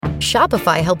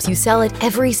Shopify helps you sell at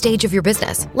every stage of your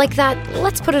business. Like that,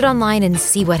 let's put it online and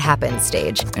see what happens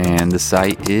stage. And the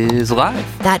site is live.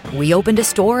 That we opened a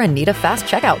store and need a fast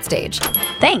checkout stage.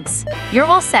 Thanks. You're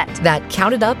all set. That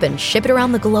count it up and ship it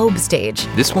around the globe stage.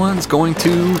 This one's going to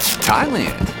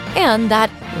Thailand. And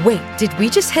that, wait, did we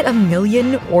just hit 1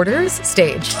 million orders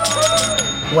stage?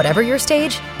 Whatever your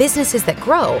stage, businesses that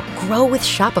grow with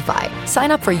Shopify.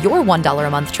 Sign up for your $1 a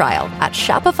month trial at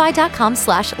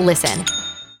shopify.com/listen.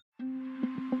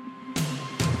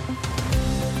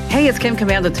 Hey, it's Kim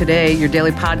Commando Today, your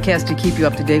daily podcast to keep you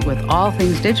up to date with all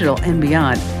things digital and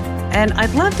beyond. And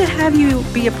I'd love to have you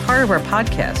be a part of our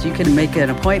podcast. You can make an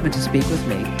appointment to speak with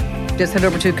me. Just head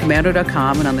over to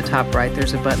commando.com, and on the top right,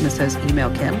 there's a button that says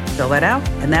Email Kim. Fill that out,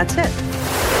 and that's it.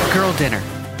 Girl dinner.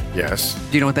 Yes.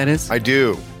 Do you know what that is? I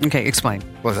do. Okay, explain.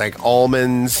 With like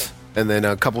almonds and then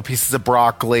a couple pieces of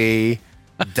broccoli,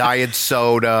 diet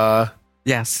soda.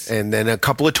 Yes. And then a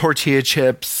couple of tortilla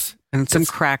chips. And some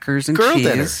crackers and girl cheese.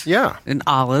 Dinner. Yeah. And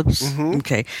olives. Mm-hmm.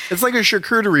 Okay. It's like a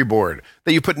charcuterie board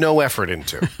that you put no effort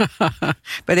into.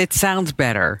 But it sounds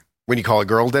better. When you call it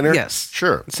girl dinner? Yes.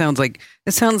 Sure. It sounds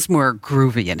more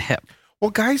groovy and hip.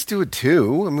 Well, guys do it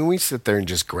too. I mean, we sit there and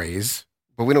just graze,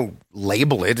 but we don't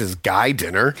label it as guy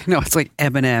dinner. No, it's like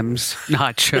M&M's,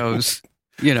 nachos,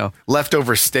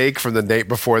 Leftover steak from the night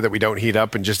before that we don't heat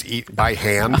up and just eat by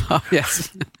hand. Oh, yes.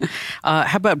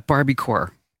 How about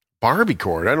Barbiecore?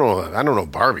 Barbiecore? I don't know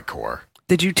Barbiecore.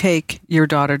 Did you take your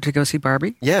daughter to go see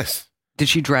Barbie? Yes. Did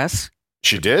she dress?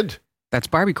 She did. That's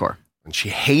Barbiecore. And she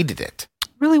hated it.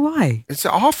 Really? Why? It's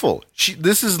awful.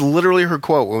 This is literally her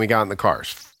quote when we got in the car.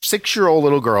 6-year-old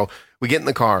little girl. We get in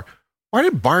the car. Why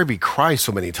did Barbie cry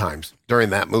so many times during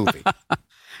that movie?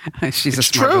 She's it's a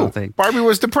smart little true. thing. Barbie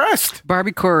was depressed.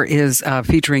 Barbiecore is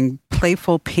featuring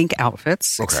playful pink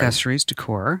outfits, Okay. accessories,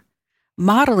 decor,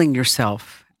 modeling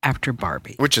yourself after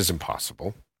Barbie. Which is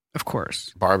impossible. Of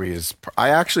course. Barbie is...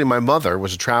 my mother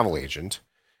was a travel agent,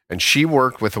 and she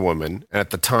worked with a woman, and at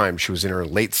the time, she was in her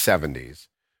late 70s,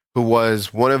 who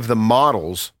was one of the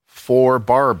models for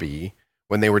Barbie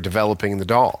when they were developing the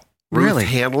doll. Really?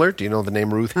 Ruth Handler. Do you know the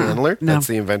name Ruth Handler? No. That's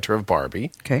the inventor of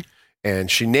Barbie. Okay.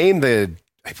 And she named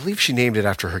I believe she named it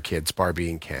after her kids, Barbie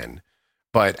and Ken.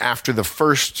 But after the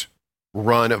first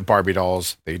run of Barbie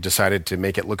dolls, they decided to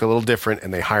make it look a little different,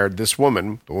 and they hired this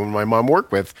woman, the woman my mom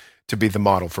worked with, to be the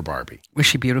model for Barbie. Was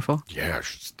she beautiful? Yeah,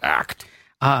 she's stacked.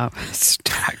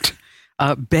 Stacked.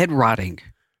 Bed rotting.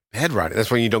 Bed rotting.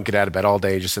 That's when you don't get out of bed all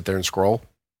day, you just sit there and scroll.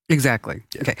 Exactly.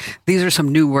 Yeah. Okay. These are some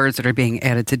new words that are being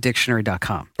added to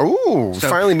dictionary.com. Ooh,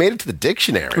 finally made it to the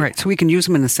dictionary. Right. So we can use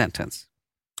them in a sentence.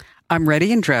 I'm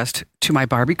ready and dressed to my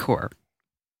Barbiecore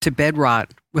to bed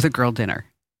rot with a girl dinner.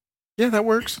 Yeah, that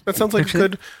works. That sounds like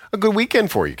a good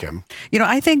weekend for you, Kim.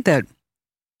 I think that,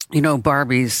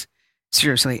 Barbies,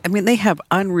 seriously, I mean, they have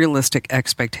unrealistic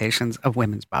expectations of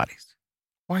women's bodies.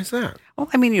 Why is that? Well,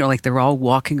 I mean, like they're all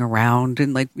walking around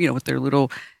and with their little,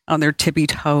 on their tippy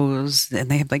toes, and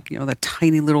they have the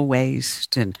tiny little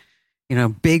waist and,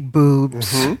 big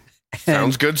boobs. Mm-hmm.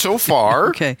 Sounds good so far.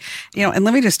 Okay. And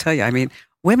let me just tell you, I mean,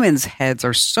 women's heads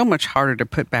are so much harder to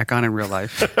put back on in real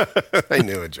life. I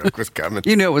knew a joke was coming.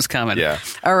 You knew it was coming. Yeah.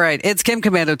 All right. It's Kim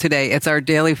Commando Today. It's our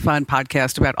daily fun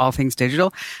podcast about all things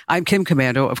digital. I'm Kim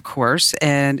Commando, of course,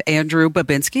 and Andrew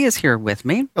Babinski is here with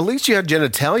me. At least you had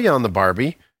genitalia on the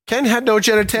Barbie. Ken had no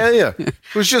genitalia. It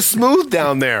was just smooth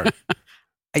down there.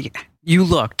 You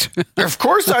looked. Of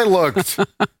course I looked.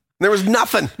 There was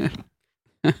nothing.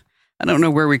 I don't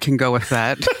know where we can go with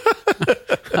that.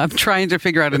 I'm trying to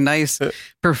figure out a nice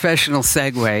professional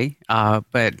segue,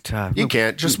 but... you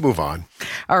can't. Just move on.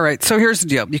 All right. So here's the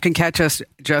deal. You can catch us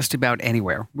just about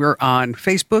anywhere. We're on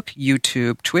Facebook,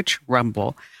 YouTube, Twitch,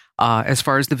 Rumble, as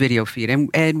far as the video feed.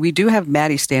 And we do have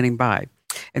Maddie standing by.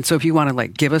 And so if you want to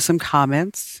give us some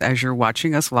comments as you're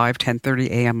watching us live, 10:30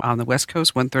 a.m. on the West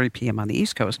Coast, 1:30 p.m. on the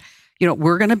East Coast,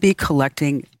 we're going to be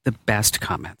collecting the best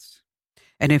comments.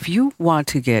 And if you want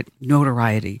to get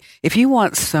notoriety, if you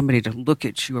want somebody to look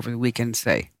at you over the weekend and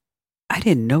say, I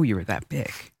didn't know you were that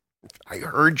big. I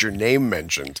heard your name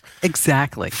mentioned.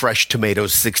 Exactly. Fresh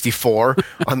Tomatoes 64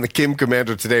 on the Kim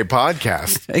Commando Today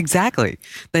podcast. Exactly.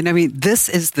 Then, I mean, this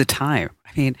is the time.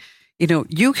 I mean,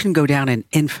 you can go down in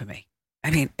infamy. I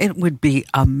mean, it would be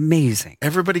amazing.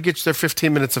 Everybody gets their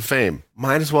 15 minutes of fame.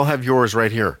 Might as well have yours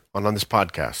right here on this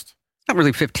podcast. Not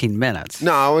really 15 minutes.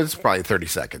 No, it's probably 30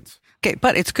 seconds. Okay,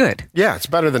 but it's good. Yeah, it's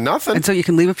better than nothing. And so you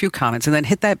can leave a few comments and then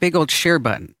hit that big old share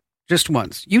button just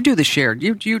once. You do the share.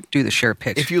 You do the share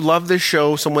pitch. If you love this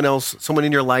show, someone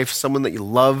in your life, someone that you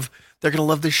love, they're going to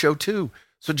love this show too.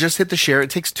 So just hit the share. It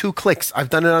takes 2 clicks. I've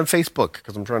done it on Facebook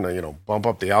because I'm trying to, bump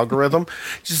up the algorithm.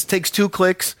 It just takes 2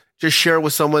 clicks. Just share it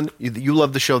with someone. You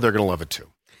love the show, they're going to love it too.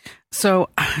 So,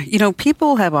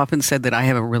 people have often said that I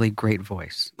have a really great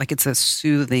voice. Like it's a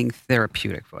soothing,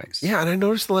 therapeutic voice. Yeah, and I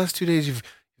noticed the last 2 days you've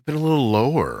been a little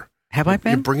lower. Have I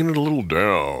been? You're bringing it a little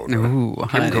down. Ooh,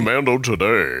 Kim Commando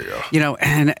today.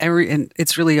 And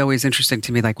it's really always interesting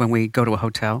to me, like when we go to a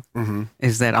hotel,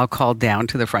 is that I'll call down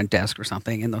to the front desk or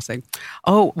something, and they'll say,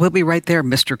 "Oh, we'll be right there,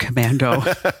 Mr. Commando."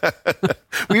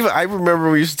 I remember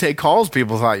we used to take calls.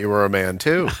 People thought you were a man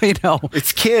too. I know.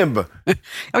 It's Kim.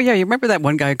 Oh yeah, you remember that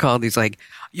one guy called? He's like,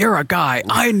 "You're a guy.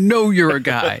 I know you're a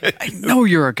guy. I know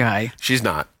you're a guy." She's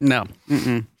not. No.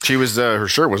 She was. Her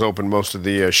shirt was open most of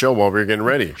the show while we were getting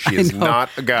ready. She is not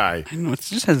a guy. I know. It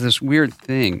just has this weird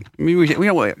thing. I mean, we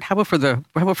know what. How about for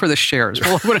the shares?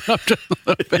 We'll open it up just a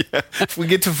little bit. Yeah. If we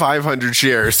get to 500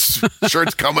 shares,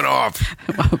 shirt's coming off.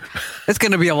 It's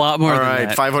going to be a lot more. All than right,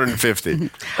 that. 550.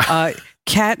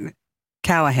 Kat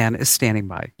Callahan is standing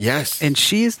by. Yes, and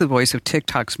she is the voice of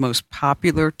TikTok's most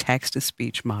popular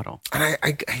text-to-speech model. And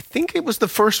I think it was the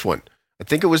first one. I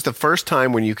think it was the first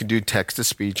time when you could do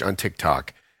text-to-speech on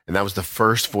TikTok, and that was the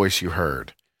first voice you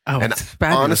heard. Oh, and it's a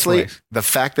fabulous honestly, voice. the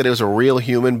fact that it was a real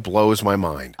human blows my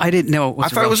mind. I didn't know it was I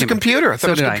thought it was a computer. I thought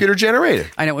it was computer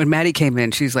generated. I know. When Maddie came in,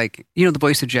 she's like, the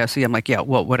voice of Jesse? I'm like, yeah,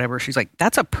 well, whatever. She's like,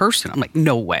 that's a person. I'm like,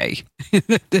 no way. I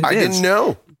didn't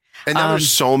know. And now there's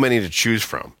so many to choose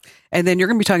from. And then you're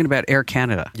going to be talking about Air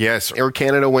Canada. Yes. Air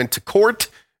Canada went to court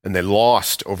and they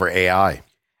lost over AI.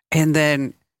 And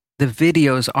then the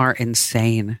videos are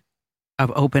insane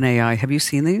of OpenAI. Have you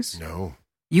seen these? No.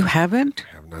 You haven't?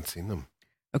 I have not seen them.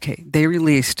 Okay. They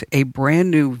released a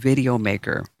brand new video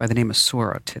maker by the name of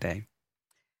Sora today.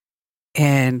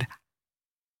 And,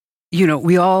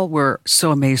 we all were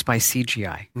so amazed by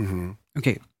CGI. Mm-hmm.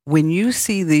 Okay. When you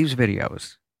see these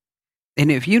videos, and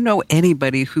if you know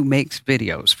anybody who makes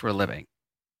videos for a living,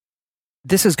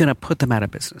 this is going to put them out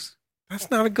of business. That's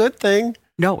not a good thing.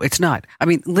 No, it's not. I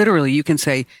mean, literally, you can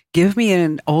say, give me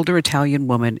an older Italian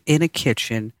woman in a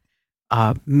kitchen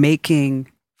making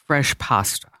fresh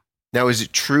pasta. Now, is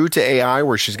it true to AI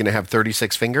where she's going to have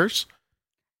 36 fingers?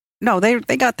 No, they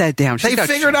got that down. They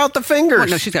figured out the fingers. Well,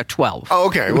 no, she's got 12. Oh,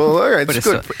 okay. Well, all right. It's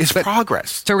good. It's but,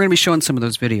 progress. So we're going to be showing some of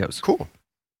those videos. Cool.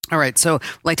 All right. So I'd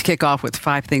like to kick off with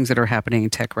 5 things that are happening in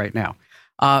tech right now.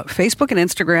 Facebook and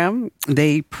Instagram,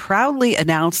 they proudly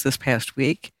announced this past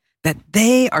week that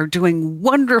they are doing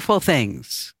wonderful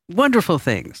things. Wonderful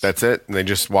things. That's it? And they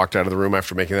just walked out of the room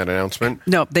after making that announcement?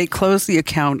 No, they closed the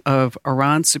account of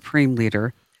Iran's supreme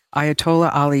leader,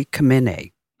 Ayatollah Ali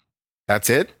Khamenei. That's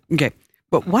it? Okay.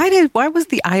 But why was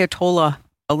the Ayatollah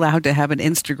allowed to have an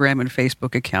Instagram and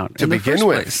Facebook account to begin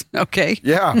with? Okay.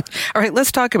 Yeah. All right,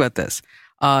 let's talk about this.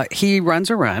 He runs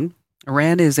Iran.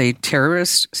 Iran is a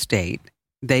terrorist state.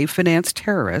 They finance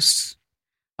terrorists.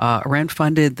 Iran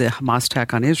funded the Hamas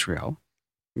attack on Israel.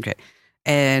 Okay.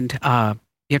 And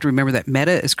you have to remember that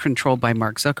Meta is controlled by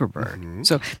Mark Zuckerberg. Mm-hmm.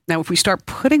 So now if we start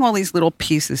putting all these little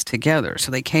pieces together, so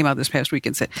they came out this past week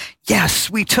and said, yes,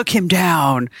 we took him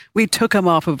down. We took him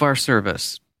off of our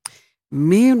service.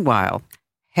 Meanwhile,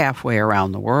 halfway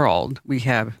around the world, we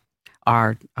have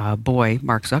our boy,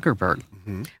 Mark Zuckerberg,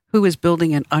 who is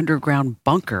building an underground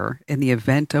bunker in the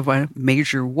event of a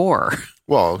major war.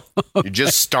 Well, you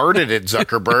just started it,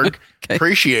 Zuckerberg. Okay.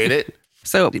 Appreciate it.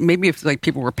 So maybe if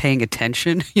people were paying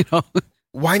attention,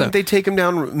 Why didn't they take him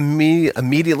down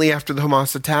immediately after the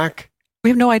Hamas attack? We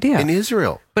have no idea. In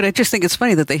Israel. But I just think it's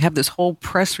funny that they have this whole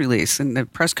press release and the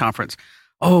press conference.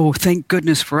 Oh, thank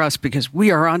goodness for us because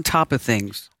we are on top of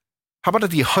things. How about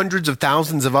the hundreds of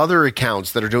thousands of other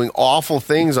accounts that are doing awful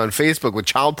things on Facebook with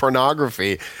child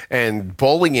pornography and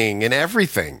bullying and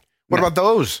everything? What about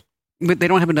those? But they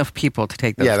don't have enough people to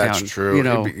take those down. Yeah, that's true.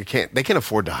 You can't. They can't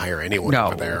afford to hire anyone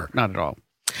over there. Not at all.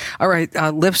 All right,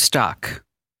 Lyft stock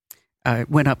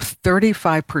went up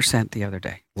 35% the other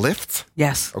day. Lyft?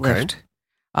 Yes, okay.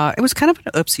 Lyft. It was kind of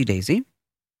an oopsie daisy.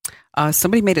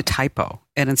 Somebody made a typo,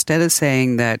 and instead of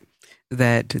saying that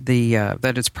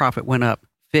its profit went up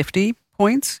 50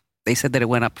 points, they said that it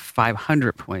went up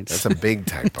 500 points. That's a big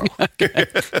typo. Okay.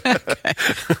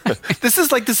 This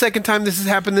is like the second time this has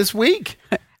happened this week.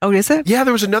 Oh, is it? Yeah,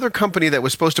 there was another company that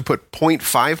was supposed to put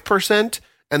 0.5%,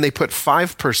 and they put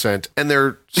 5%, and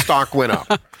their stock went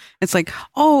up. It's like,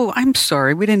 oh, I'm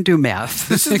sorry, we didn't do math.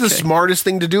 This is the smartest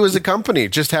thing to do as a company.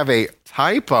 Just have a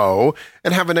typo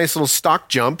and have a nice little stock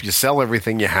jump. You sell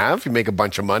everything you have, you make a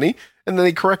bunch of money, and then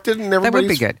they correct it, and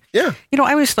everybody's... That would be good. Yeah.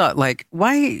 I always thought,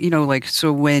 why,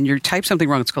 so when you type something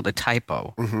wrong, it's called a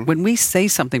typo. Mm-hmm. When we say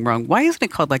something wrong, why isn't it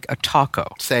called a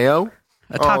taco? Sayo?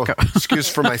 A taco. Oh, excuse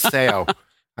for my sayo.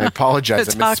 I apologize.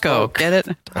 I Taco. misspoke. Get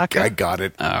it? Taco. I got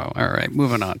it. Oh, all right.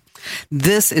 Moving on.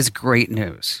 This is great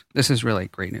news. This is really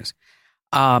great news.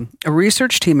 A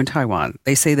research team in Taiwan,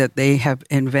 they say that they have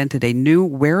invented a new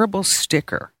wearable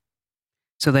sticker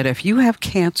so that if you have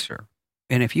cancer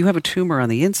and if you have a tumor on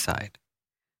the inside,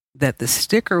 that the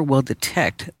sticker will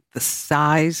detect the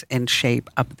size and shape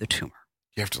of the tumor.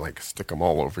 You have to like stick them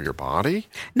all over your body?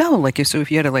 No, so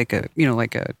if you had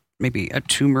maybe a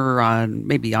tumor on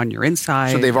your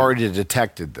inside. So they've already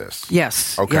detected this?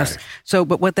 Yes. Okay. Yes. So,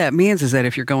 but what that means is that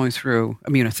if you're going through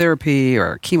immunotherapy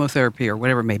or chemotherapy or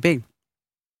whatever it may be,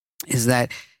 is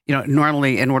that,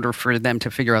 normally in order for them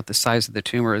to figure out the size of the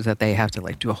tumor is that they have to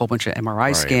do a whole bunch of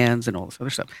MRI scans and all this other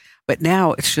stuff. But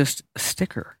now it's just a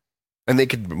sticker. And they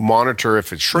could monitor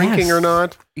if it's shrinking or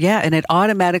not? Yeah, and it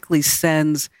automatically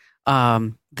sends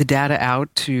the data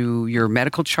out to your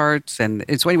medical charts. And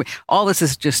so anyway, all this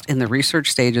is just in the research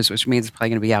stages, which means it's probably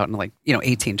going to be out in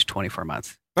 18 to 24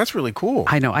 months. That's really cool.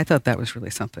 I know. I thought that was really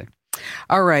something.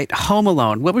 All right. Home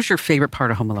Alone. What was your favorite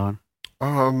part of Home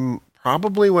Alone?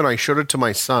 Probably when I showed it to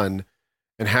my son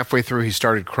and halfway through he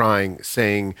started crying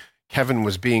saying Kevin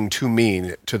was being too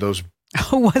mean to those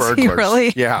Oh, was burglars. he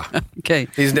really? Yeah. Okay.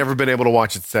 He's never been able to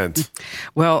watch it since.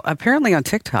 Well, apparently on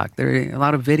TikTok, a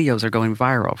lot of videos are going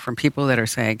viral from people that are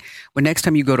saying, well, next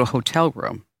time you go to a hotel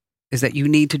room, is that you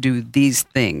need to do these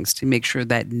things to make sure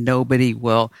that nobody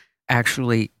will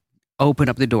actually open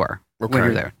up the door when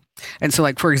you're there. And so,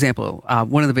 for example,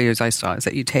 one of the videos I saw is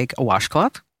that you take a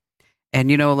washcloth and,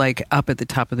 up at the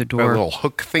top of the door. A little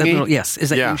hook thingy? Yes. Is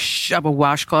that you shove a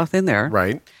washcloth in there.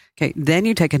 Right. Okay. Then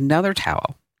you take another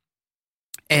towel.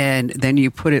 And then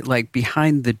you put it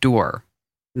behind the door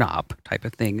knob type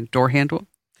of thing, door handle.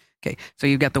 Okay, so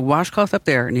you've got the washcloth up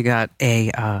there, and you got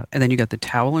and then you got the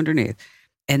towel underneath,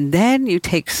 and then you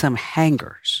take some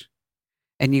hangers,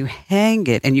 and you hang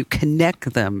it, and you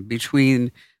connect them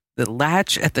between the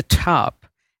latch at the top,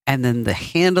 and then the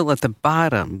handle at the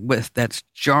bottom that's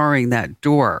jarring that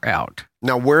door out.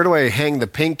 Now, where do I hang the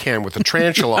paint can with the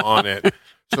tarantula on it?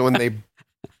 So when they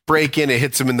break in, it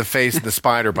hits them in the face and the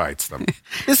spider bites them.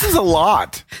 This is a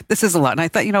lot. This is a lot. And I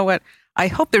thought, you know what? I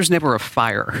hope there's never a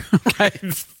fire.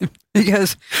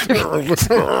 Because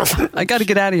I got to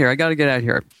get out of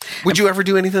here. Would you ever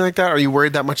do anything like that? Are you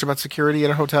worried that much about security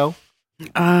at a hotel?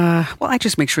 Well, I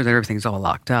just make sure that everything's all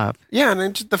locked up. Yeah,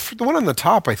 and the one on the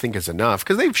top, I think, is enough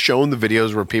because they've shown the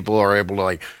videos where people are able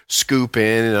to scoop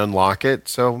in and unlock it.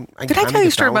 So did I tell you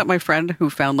a story about my friend who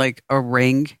found a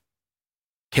ring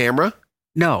camera?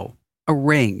 No, a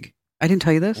ring. I didn't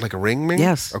tell you this? Like a ring?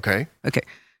 Yes. Okay.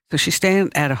 So she's staying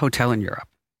at a hotel in Europe.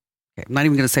 Okay, I'm not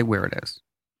even going to say where it is.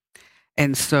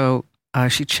 And so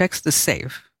she checks the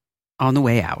safe on the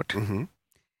way out. Mm-hmm.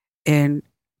 And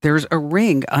there's a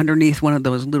ring underneath one of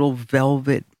those little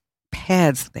velvet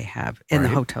pads that they have in the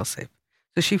hotel safe.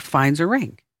 So she finds a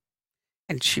ring.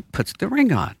 And she puts the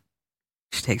ring on.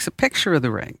 She takes a picture of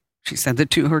the ring. She sends it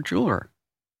to her jeweler.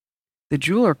 The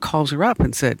jeweler calls her up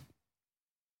and said,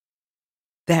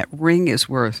 that ring is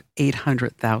worth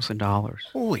 $800,000.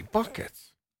 Holy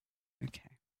buckets. Okay.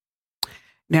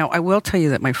 Now, I will tell you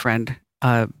that my friend,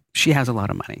 she has a lot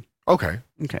of money. Okay.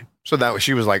 Okay. So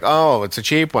she was like, oh, it's a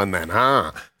cheap one then,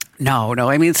 huh? No.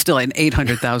 I mean, it's still an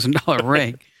 $800,000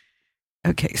 ring.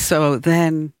 Okay. So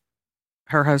then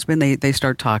her husband, they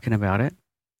start talking about it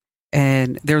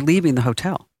and they're leaving the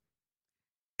hotel.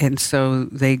 And so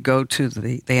they go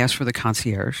they ask for the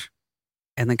concierge.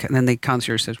 And then the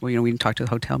concierge says, well, we can talk to the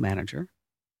hotel manager.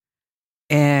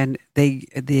 And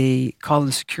they call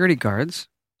the security guards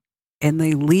and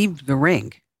they leave the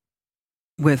ring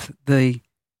with the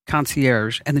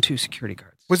concierge and the two security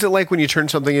guards. Was it like when you turn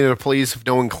something into the police, if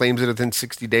no one claims it within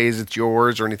 60 days, it's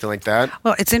yours or anything like that?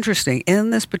 Well, it's interesting.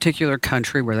 In this particular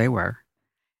country where they were,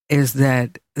 is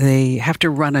that they have to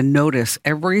run a notice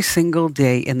every single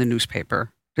day in the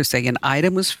newspaper to say an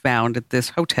item was found at this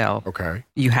hotel. Okay.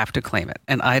 You have to claim it.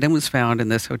 An item was found in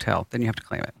this hotel. Then you have to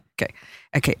claim it.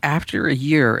 Okay. After a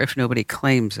year, if nobody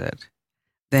claims it,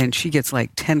 then she gets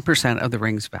 10% of the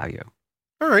ring's value.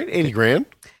 All right. $80,000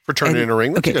 for turning in a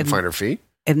ring. That's a good finder fee.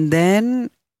 And then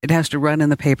it has to run in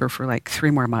the paper for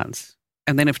 3 more months.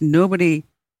 And then if nobody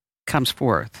comes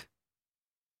forth,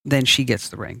 then she gets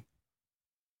the ring.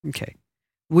 Okay.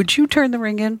 Would you turn the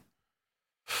ring in?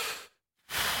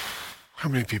 How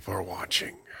many people are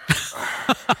watching?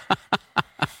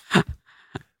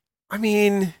 I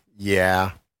mean,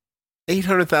 yeah.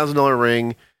 $800,000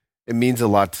 ring. It means a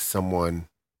lot to someone.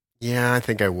 Yeah, I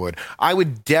think I would. I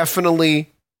would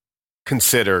definitely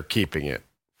consider keeping it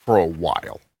for a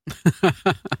while.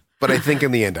 But I think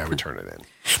in the end, I would turn it in.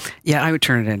 Yeah, I would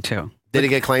turn it in too. Did it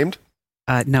get claimed?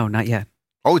 No, not yet.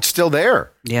 Oh, it's still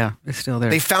there. Yeah, it's still there.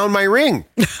 They found my ring.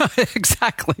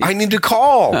 Exactly. I need to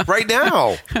call right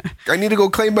now. I need to go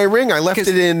claim my ring. I left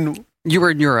it in... You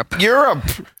were in Europe.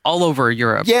 All over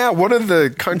Europe. Yeah, one of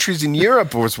the countries in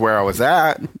Europe was where I was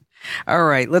at. All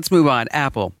right, let's move on.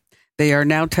 Apple. They are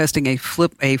now testing a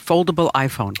foldable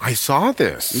iPhone. I saw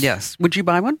this. Yes. Would you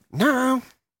buy one? No.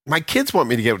 My kids want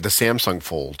me to get the Samsung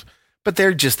Fold, but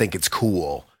they just think it's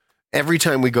cool. Every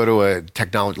time we go to a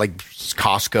technology like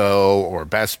Costco or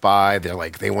Best Buy, they're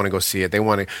like, they want to go see it. They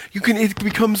want to, it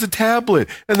becomes a tablet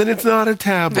and then it's not a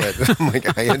tablet. I'm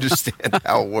like, I understand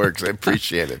how it works. I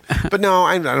appreciate it. But no,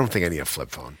 I don't think I need a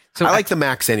flip phone. So I like the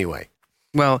Macs anyway.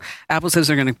 Well, Apple says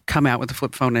they're going to come out with the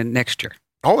flip phone in next year.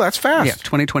 Oh, that's fast. Yeah,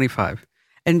 2025.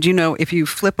 And if you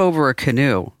flip over a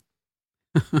canoe,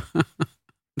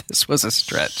 this was a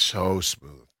stretch. So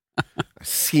smooth.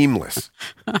 Seamless.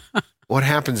 What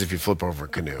happens if you flip over a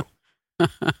canoe?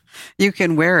 You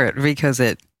can wear it because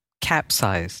it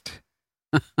capsized.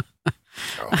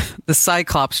 The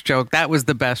Cyclops joke, that was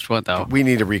the best one, though. We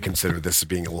need to reconsider this as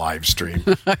being a live stream.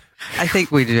 I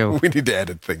think we do. We need to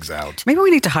edit things out. Maybe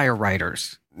we need to hire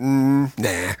writers.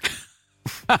 Nah.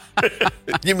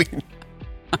 You mean,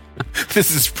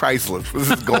 this is priceless. This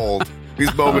is gold.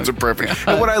 These moments are perfect.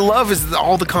 And what I love is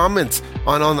all the comments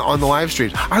on the live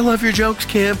stream. I love your jokes,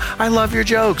 Kim. I love your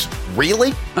jokes.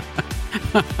 Really?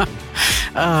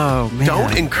 Oh, man.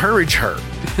 Don't encourage her.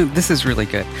 This is really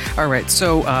good. All right.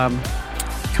 So, coming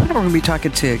up, we're going to be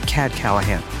talking to Kat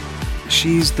Callahan.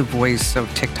 She's the voice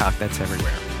of TikTok that's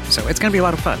everywhere. So it's going to be a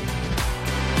lot of fun.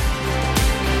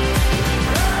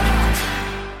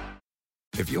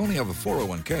 If you only have a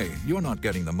 401k, you're not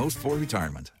getting the most for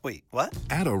retirement. Wait, what?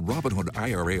 Add a Robinhood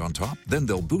IRA on top, then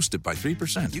they'll boost it by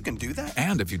 3%. You can do that?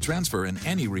 And if you transfer in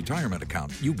any retirement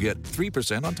account, you get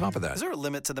 3% on top of that. Is there a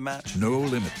limit to the match? No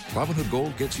limit. Robinhood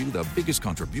Gold gets you the biggest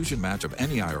contribution match of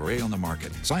any IRA on the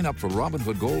market. Sign up for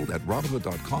Robinhood Gold at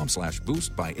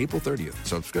Robinhood.com/boost by April 30th.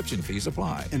 Subscription fees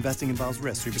apply. Investing involves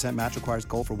risk. 3% match requires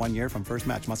gold for 1 year from first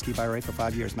match. Must keep IRA for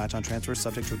 5 years. Match on transfers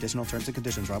subject to additional terms and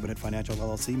conditions. Robinhood Financial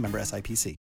LLC, member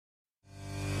SIPC.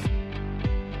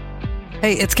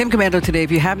 Hey, it's Kim Commando today.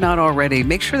 If you have not already,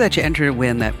 make sure that you enter to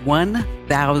win that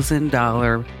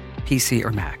 $1,000 PC or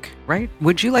Mac, right?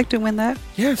 Would you like to win that?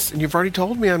 Yes, and you've already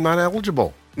told me I'm not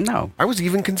eligible. No. I was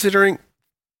even considering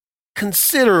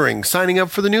signing up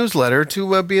for the newsletter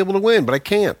to be able to win, but I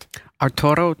can't.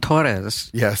 Arturo Torres.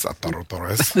 Yes, Arturo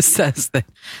Torres. Says that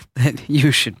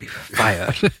you should be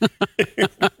fired.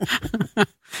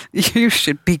 You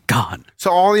should be gone. So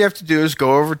all you have to do is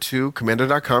go over to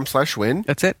commando.com/win.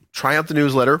 That's it. Try out the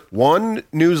newsletter, one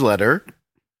newsletter,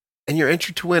 and you're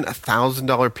entered to win a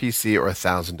 $1,000 PC or a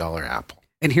 $1,000 Apple.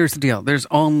 And here's the deal. There's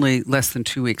only less than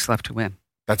 2 weeks left to win.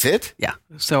 That's it? Yeah.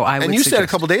 So I would And you said a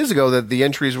couple days ago that the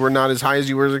entries were not as high as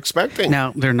you were expecting.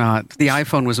 No, they're not. The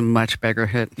iPhone was a much bigger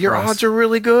hit. Your odds are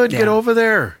really good. Yeah. Get over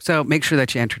there. So make sure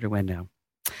that you enter to win now.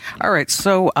 All right.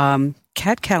 So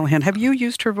Kat Callahan, have you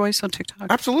used her voice on TikTok?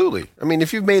 Absolutely. I mean,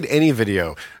 if you've made any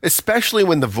video, especially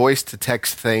when the voice to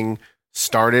text thing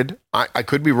started, I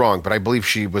could be wrong, but I believe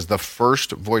she was the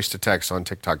first voice to text on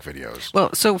TikTok videos.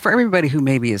 Well, so for everybody who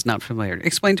maybe is not familiar,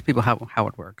 explain to people how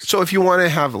it works. So if you want to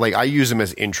have, like, I use them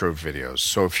as intro videos.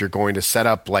 So if you're going to set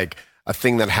up like a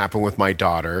thing that happened with my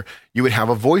daughter, you would have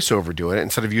a voiceover do it.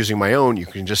 Instead of using my own, you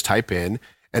can just type in,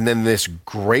 and then this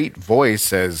great voice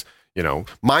says,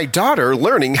 my daughter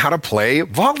learning how to play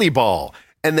volleyball.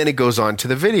 And then it goes on to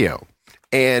the video.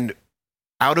 And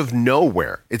out of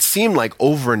nowhere, it seemed like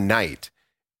overnight,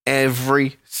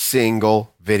 every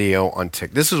single video on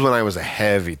TikTok. This is when I was a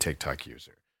heavy TikTok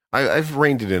user. I've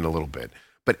reined it in a little bit,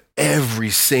 but every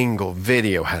single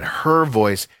video had her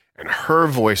voice and her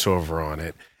voiceover on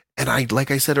it. And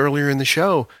like I said earlier in the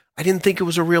show, I didn't think it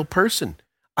was a real person.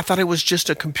 I thought it was just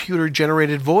a computer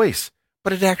generated voice,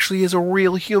 but it actually is a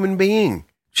real human being.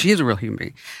 She is a real human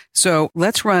being. So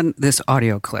let's run this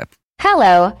audio clip.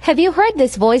 Hello, have you heard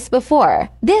this voice before?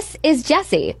 This is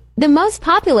Jessie, the most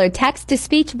popular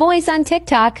text-to-speech voice on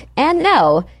TikTok. And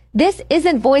no, this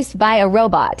isn't voiced by a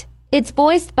robot. It's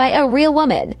voiced by a real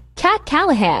woman, Kat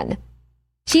Callahan.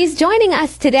 She's joining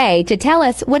us today to tell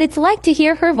us what it's like to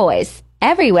hear her voice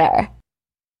everywhere.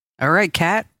 All right,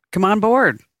 Kat, come on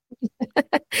board.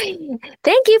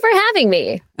 Thank you for having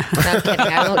me. No, I'm kidding.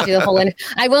 I won't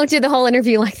do the whole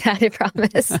interview like that, I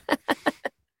promise.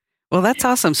 Well, that's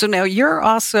awesome. So now you're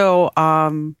also,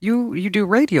 you do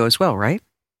radio as well, right?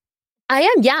 I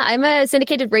am. Yeah, I'm a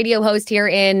syndicated radio host here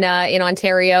in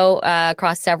Ontario,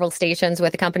 across several stations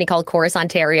with a company called Chorus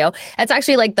Ontario. That's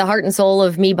actually like the heart and soul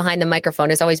of me behind the microphone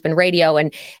has always been radio,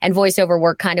 and voiceover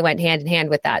work kind of went hand in hand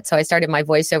with that. So I started my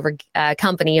voiceover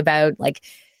company about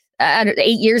 8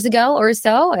 years ago or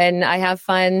so, and I have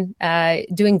fun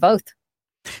doing both.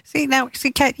 See,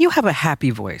 Kat, you have a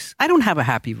happy voice. I don't have a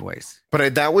happy voice.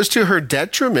 But that was to her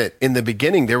detriment in the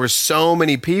beginning. There were so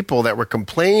many people that were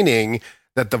complaining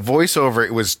that the voiceover,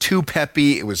 it was too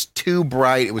peppy, it was too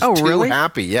bright, it was too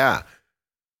happy. Yeah.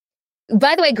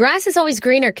 By the way, grass is always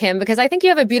greener, Kim, because I think you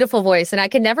have a beautiful voice, and I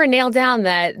can never nail down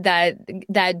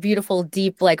that beautiful,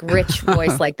 deep, rich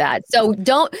voice like that. So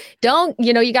don't,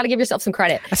 you got to give yourself some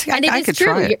credit. And I could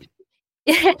try it.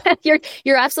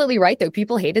 You're absolutely right, though.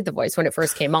 People hated the voice when it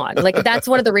first came on. That's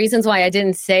one of the reasons why I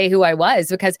didn't say who I was,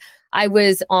 because I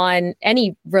was on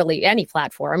any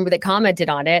platform that commented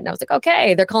on it, and I was like,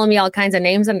 okay, they're calling me all kinds of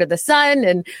names under the sun.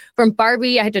 And from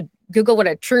Barbie, I had to Google what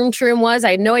a troom was.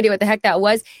 I had no idea what the heck that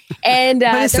was. And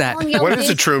what is that? What is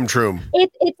a troom?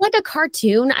 It's like a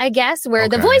cartoon, I guess, where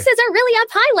the voices are really up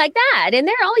high like that, and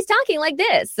they're always talking like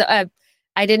this. So,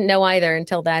 I didn't know either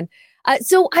until then.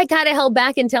 So I kind of held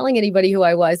back in telling anybody who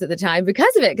I was at the time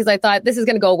because of it, because I thought this is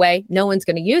going to go away. No one's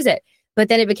going to use it. But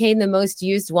then it became the most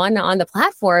used one on the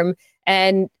platform.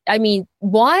 And I mean,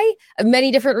 why?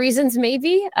 Many different reasons,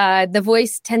 maybe. The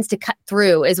voice tends to cut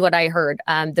through is what I heard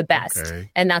the best. Okay.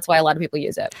 And that's why a lot of people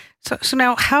use it. So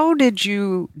now how did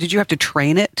you have to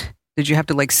train it? Did you have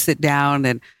to sit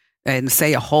down and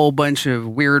say a whole bunch of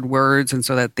weird words and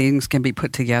so that things can be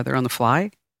put together on the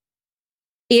fly?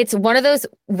 It's one of those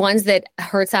ones that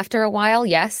hurts after a while,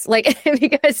 yes.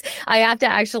 Because I have to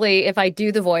actually, if I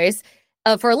do the voice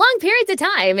for long periods of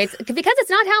time, it's because it's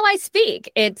not how I speak.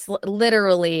 It's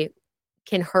literally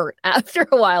can hurt after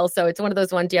a while. So it's one of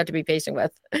those ones you have to be patient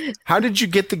with. How did you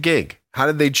get the gig? How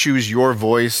did they choose your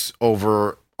voice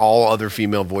over all other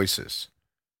female voices?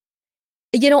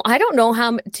 I don't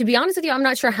know to be honest with you, I'm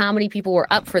not sure how many people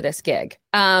were up for this gig.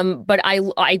 But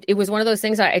it was one of those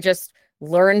things I just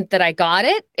learned that I got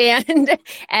it.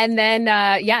 And then,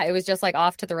 it was just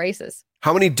off to the races.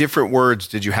 How many different words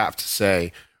did you have to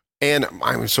say? And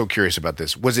I'm so curious about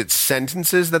this. Was it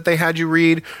sentences that they had you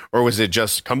read, or was it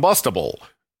just combustible?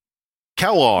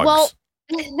 Kellogg's? Well,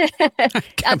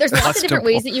 there's lots of different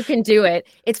ways that you can do it.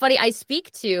 It's funny. I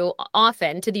speak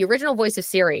often to the original voice of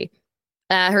Siri.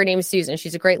 Her name is Susan.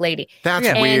 She's a great lady.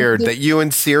 That's weird that you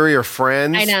and Siri are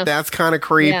friends. I know. That's kind of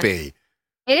creepy. Yeah.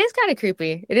 It is kind of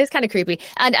creepy.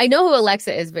 And I know who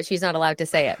Alexa is, but she's not allowed to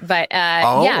say it. But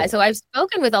so I've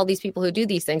spoken with all these people who do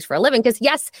these things for a living, because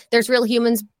yes, there's real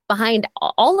humans behind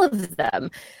all of them.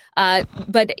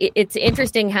 But it's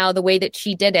interesting how the way that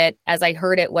she did it, as I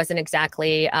heard it, wasn't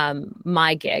exactly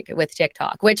my gig with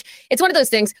TikTok, which it's one of those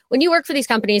things when you work for these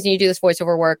companies and you do this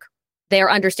voiceover work, they're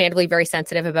understandably very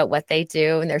sensitive about what they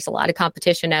do. And there's a lot of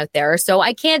competition out there. So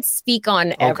I can't speak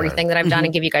on everything that I've done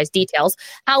and give you guys details.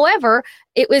 However,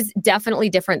 it was definitely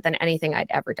different than anything I'd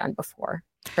ever done before,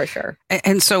 for sure.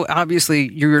 And so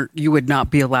obviously you would not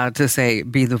be allowed to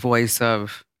be the voice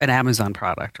of an Amazon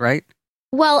product, right?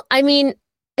 Well, I mean,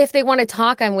 if they want to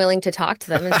talk, I'm willing to talk to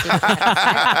them. And see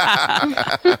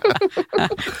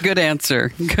Good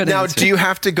answer. Now, do you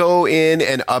have to go in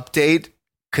and update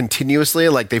continuously?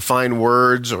 They find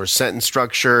words or sentence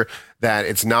structure that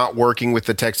it's not working with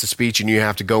the text to speech and you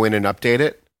have to go in and update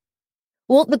it?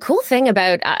 Well, the cool thing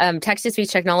about text-to-speech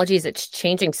technology is it's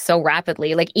changing so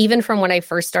rapidly. Even from when I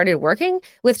first started working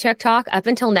with TikTok up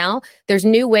until now, there's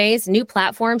new ways, new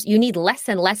platforms. You need less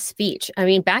and less speech. I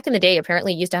mean, back in the day,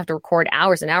 apparently you used to have to record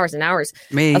hours and hours and hours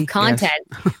of content,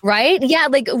 yes. Right? Yeah,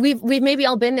 we've maybe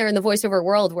all been there in the voiceover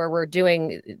world where we're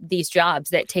doing these jobs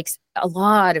that takes a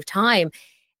lot of time.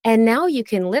 And now you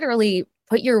can literally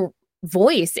put your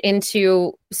voice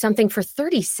into something for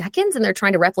 30 seconds and they're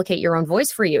trying to replicate your own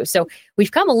voice for you. So we've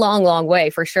come a long, long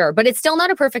way for sure, but it's still not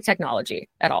a perfect technology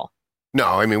at all. No,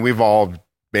 I mean, we've all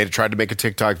tried to make a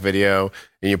TikTok video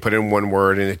and you put in one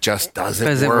word and it just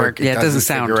doesn't work. Yeah, it doesn't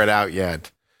sound. Figure it out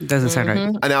yet. It doesn't sound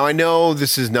right. Now, I know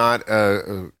this is not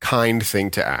a kind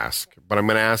thing to ask, but I'm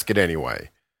going to ask it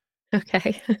anyway.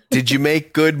 Okay. Did you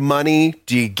make good money?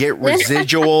 Do you get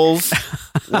residuals?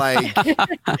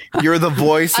 You're the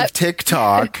voice of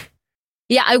TikTok.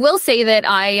 Yeah, I will say that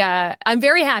I'm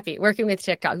very happy working with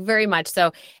TikTok, very much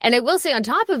so. And I will say on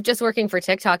top of just working for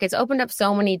TikTok, it's opened up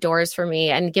so many doors for me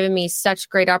and given me such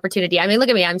great opportunity. I mean, look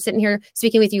at me. I'm sitting here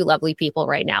speaking with you lovely people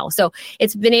right now. So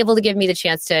it's been able to give me the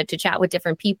chance to chat with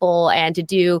different people and to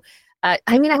do I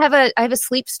have a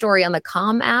sleep story on the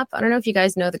Calm app. I don't know if you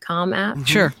guys know the Calm app.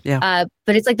 Sure. Yeah.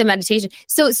 But it's like the meditation.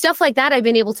 So stuff like that I've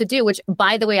been able to do, which,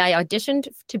 by the way, I auditioned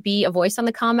to be a voice on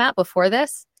the Calm app before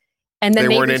this. And then They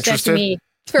they weren't reached out to interested? me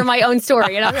for my own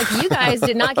story. And I was like, you guys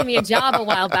did not give me a job a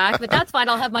while back, but that's fine.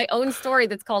 I'll have my own story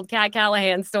that's called Kat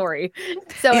Callahan's story.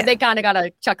 So they kind of got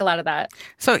a chuckle out of that.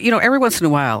 So, every once in a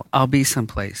while, I'll be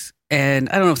someplace. And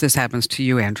I don't know if this happens to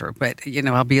you, Andrew, but,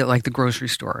 I'll be at like the grocery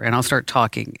store and I'll start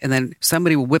talking. And then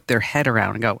somebody will whip their head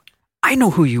around and go, I know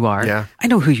who you are. Yeah. I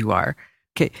know who you are.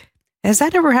 Okay. Has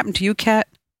that ever happened to you, Kat?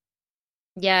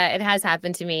 Yeah, it has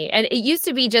happened to me. And it used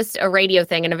to be just a radio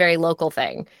thing and a very local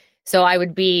thing. So I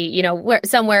would be,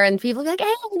 somewhere and people would be like, hey,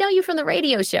 I know you from the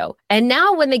radio show. And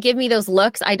now when they give me those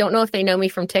looks, I don't know if they know me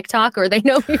from TikTok or they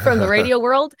know me from the radio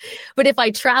world. But if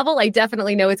I travel, I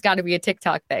definitely know it's got to be a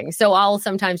TikTok thing. So I'll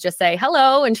sometimes just say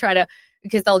hello and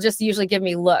because they'll just usually give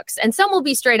me looks. And some will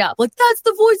be straight up like, that's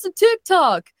the voice of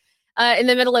TikTok in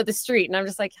the middle of the street. And I'm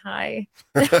just like, hi.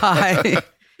 Hi.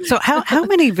 So how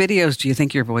many videos do you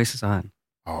think your voice is on?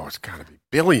 Oh, it's got to be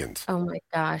billions. Oh my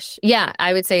gosh. Yeah,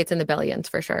 I would say it's in the billions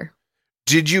for sure.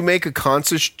 Did you make a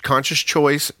conscious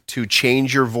choice to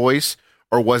change your voice,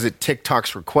 or was it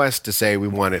TikTok's request to say we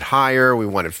want it higher, we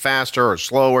want it faster or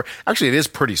slower? Actually, it is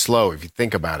pretty slow if you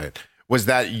think about it. Was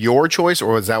that your choice,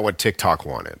 or was that what TikTok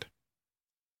wanted?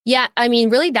 Yeah, I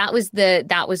mean, really, that was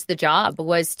the job,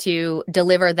 was to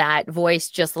deliver that voice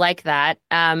just like that.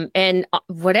 And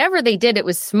whatever they did, it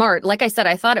was smart. Like I said,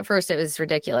 I thought at first it was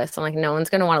ridiculous. I'm like, no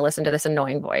one's going to want to listen to this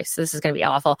annoying voice. This is going to be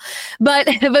awful. But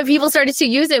people started to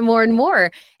use it more and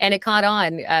more, and it caught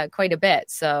on quite a bit.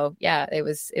 So yeah, it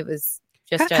was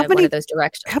just one of those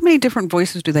directions. How many different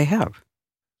voices do they have?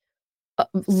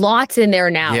 Lots in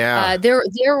there now. Yeah. There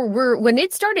were, when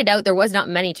it started out, there was not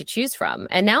many to choose from.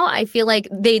 And now I feel like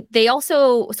they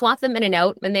also swap them in and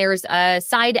out. And there's a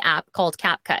side app called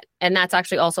CapCut. And that's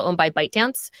actually also owned by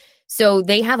ByteDance. So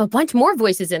they have a bunch more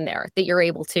voices in there that you're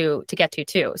able to get to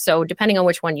too. So depending on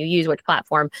which one you use, which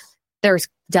platform,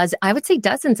 I would say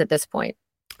dozens at this point.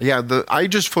 Yeah. I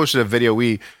just posted a video.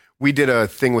 We did a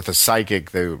thing with a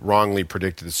psychic that wrongly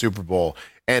predicted the Super Bowl.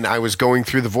 And I was going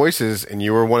through the voices, and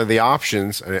you were one of the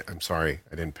options. I'm sorry,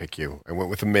 I didn't pick you. I went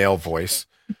with a male voice.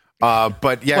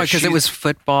 But yeah, because it was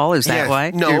football. Is that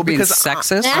why? No, You're being because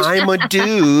sexist. I'm a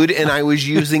dude, and I was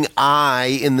using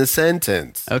I in the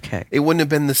sentence. Okay, it wouldn't have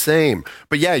been the same.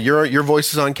 But yeah, your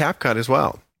voice is on CapCut as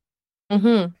well.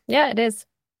 Mm-hmm. Yeah, it is.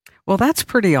 Well, that's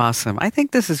pretty awesome. I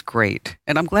think this is great,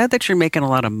 and I'm glad that you're making a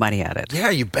lot of money at it. Yeah,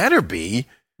 you better be.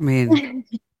 I mean.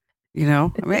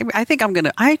 I think I'm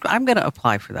gonna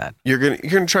apply for that. You're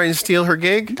gonna try and steal her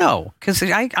gig? No, because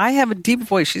I have a deep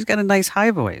voice. She's got a nice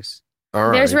high voice. All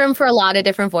right. There's room for a lot of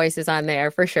different voices on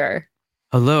there for sure.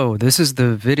 Hello, this is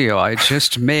the video I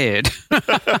just made.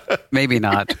 Maybe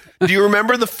not. Do you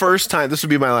remember the first time? This would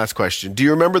be my last question. Do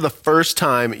you remember the first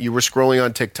time you were scrolling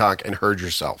on TikTok and heard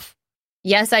yourself?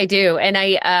 Yes, I do. And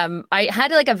I had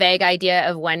like a vague idea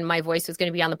of when my voice was going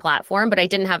to be on the platform, but I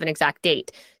didn't have an exact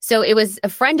date. So it was a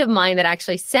friend of mine that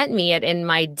actually sent me it in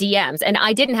my DMs, and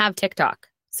I didn't have TikTok.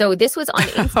 So this was on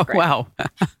Instagram. Oh, wow.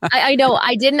 I know.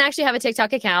 I didn't actually have a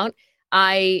TikTok account.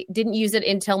 I didn't use it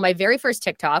until my very first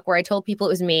TikTok, where I told people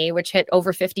it was me, which hit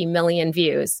over 50 million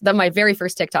views. That's my very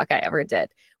first TikTok I ever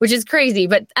did, which is crazy.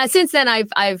 But since then,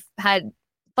 I've had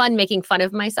fun making fun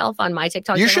of myself on my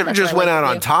TikTok. You should have just went out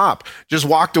on top. Just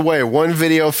walked away. One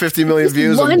video, 50 million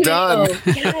views. I'm done.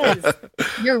 Yes,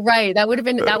 you're right. That would have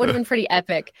been pretty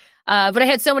epic. But I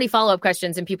had so many follow-up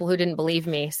questions and people who didn't believe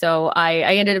me. So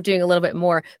I ended up doing a little bit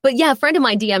more. But yeah, a friend of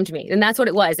mine DM'd me, and that's what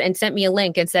it was, and sent me a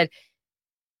link and said,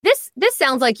 this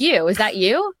sounds like you. Is that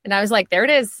you? And I was like, there it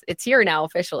is. It's here now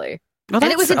officially. Well,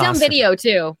 and it was a dumb awesome. video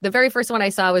too. The very first one I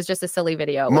saw was just a silly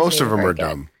video. Most of them are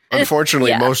dumb.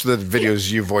 Unfortunately, Yeah. most of the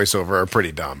videos you voice over are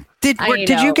pretty dumb. Did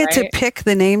you get to pick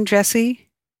the name Jesse?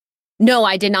 No,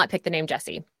 I did not pick the name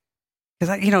Jesse.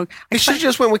 Because You should have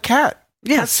just went with Kat.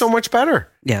 Yes. That's so much better.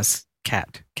 Yes,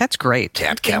 Kat. Kat's great.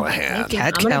 Kat Callahan.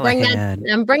 Kat I'm gonna Callahan.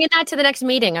 I'm bringing that to the next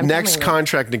meeting. Next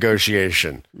contract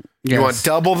negotiation. Yes. You want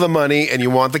double the money, and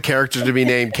you want the character to be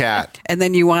named Kat. And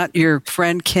then you want your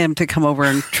friend Kim to come over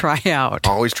and try out.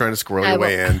 Always trying to squirrel your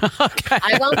way in.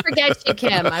 I won't forget you,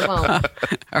 Kim. I won't.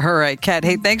 All right, Kat.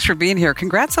 Hey, thanks for being here.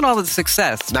 Congrats on all the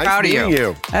success. Nice Proud of meeting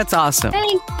you. That's awesome.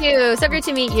 Thank you. So great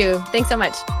to meet you. Thanks so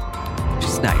much.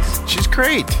 She's nice. She's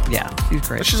great. Yeah, she's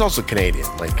great. But she's also Canadian.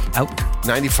 Like Out.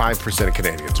 95% of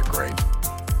Canadians are great.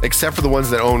 Except for the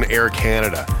ones that own Air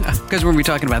Canada. Because we're going to be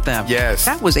talking about them. Yes.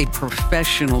 That was a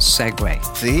professional segue.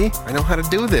 See? I know how to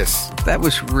do this. That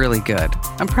was really good.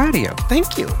 I'm proud of you.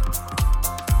 Thank you.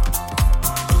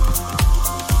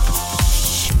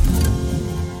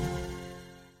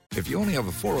 If you only have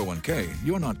a 401k,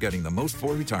 you're not getting the most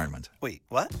for retirement. Wait,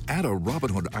 what? Add a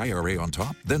Robinhood IRA on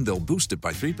top, then they'll boost it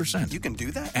by 3%. You can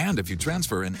do that? And if you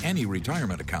transfer in any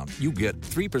retirement account, you get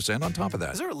 3% on top of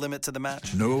that. Is there a limit to the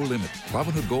match? No limit.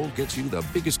 Robinhood Gold gets you the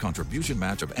biggest contribution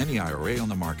match of any IRA on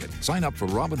the market. Sign up for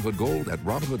Robinhood Gold at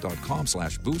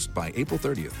Robinhood.com/boost by April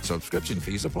 30th. Subscription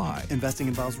fees apply. Investing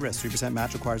involves risk. 3%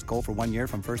 match requires gold for 1 year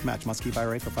from first match. Must keep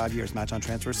IRA for 5 years. Match on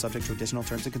transfers subject to additional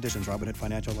terms and conditions. Robinhood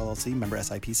Financial LLC. Member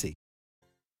SIPC.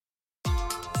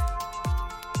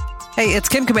 Hey, it's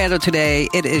Kim Commando today.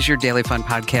 It is your Daily Fun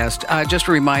podcast. Just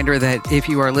a reminder that if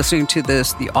you are listening to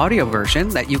this, the audio version,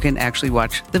 that you can actually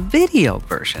watch the video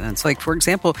version. And it's like, for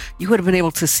example, you would have been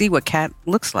able to see what Kat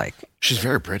looks like. She's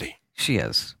very pretty. She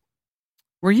is.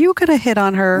 Were you going to hit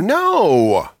on her?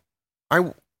 No.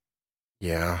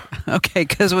 Yeah. Okay,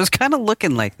 because it was kind of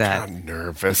looking like that. I'm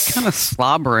nervous. Kind of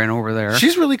slobbering over there.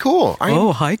 She's really cool.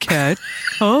 Oh, hi, Kat.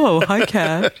 Oh, hi,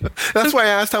 Kat. That's why I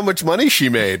asked how much money she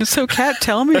made. So, Kat,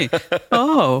 tell me.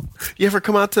 Oh. You ever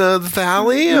come out to the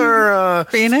Valley or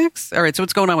Phoenix? All right, so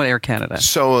what's going on with Air Canada?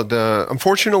 So,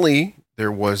 unfortunately,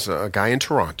 there was a guy in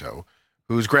Toronto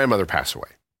whose grandmother passed away.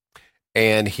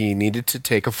 And he needed to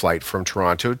take a flight from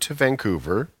Toronto to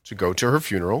Vancouver to go to her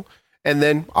funeral and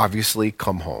then obviously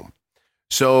come home.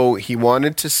 So he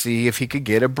wanted to see if he could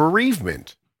get a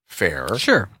bereavement fare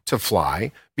to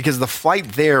fly, because the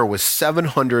flight there was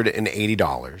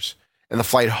 $780 and the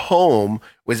flight home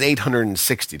was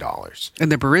 $860.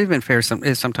 And the bereavement fare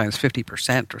is sometimes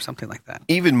 50% or something like that.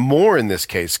 Even more in this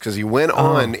case, because he went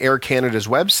on Air Canada's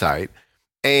website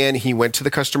and he went to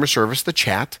the customer service, the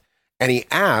chat, and he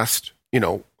asked,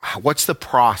 what's the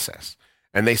process?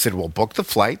 And they said, well, book the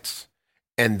flights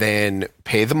and then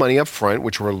pay the money up front,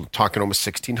 which we're talking almost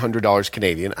 $1,600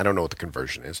 Canadian. I don't know what the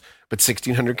conversion is, but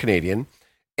 $1,600 Canadian.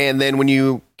 And then when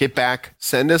you get back,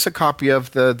 send us a copy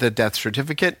of the death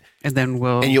certificate. And then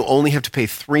and you'll only have to pay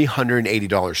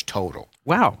 $380 total.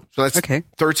 Wow. So that's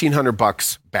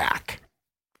 $1,300 back.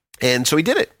 And so he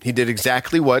did it. He did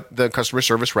exactly what the customer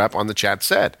service rep on the chat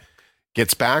said.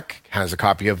 Gets back, has a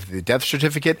copy of the death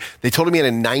certificate. They told him he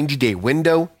had a 90-day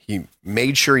window. He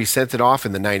made sure he sent it off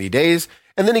in the 90 days.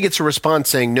 And then he gets a response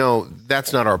saying, no,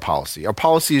 that's not our policy. Our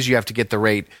policy is you have to get the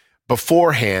rate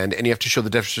beforehand and you have to show the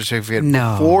death certificate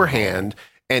beforehand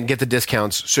and get the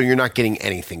discounts so you're not getting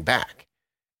anything back.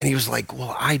 And he was like,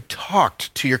 well, I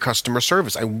talked to your customer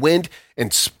service. I went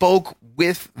and spoke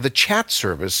with the chat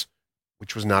service,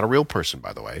 which was not a real person,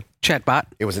 by the way. Chatbot.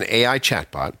 It was an AI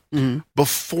chatbot.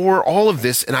 Before all of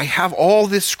this, and I have all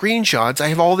this screenshots, I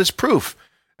have all this proof.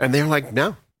 And they're like,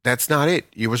 no, that's not it.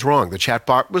 You was wrong. The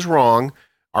chatbot was wrong.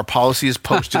 Our policy is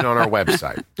posted on our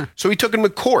website. So he took him to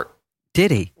court.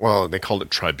 Did he? Well, they called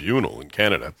it tribunal in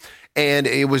Canada. And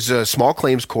it was a small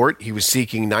claims court. He was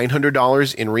seeking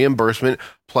 $900 in reimbursement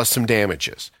plus some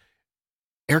damages.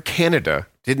 Air Canada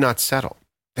did not settle.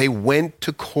 They went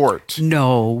to court.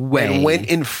 No way. And went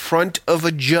in front of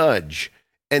a judge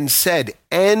and said,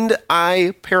 and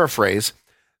I paraphrase,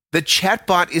 the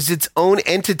chatbot is its own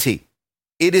entity.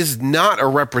 It is not a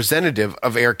representative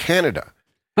of Air Canada.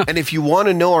 And if you want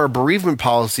to know our bereavement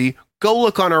policy, go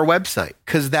look on our website,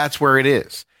 because that's where it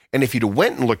is. And if you'd have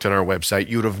went and looked on our website,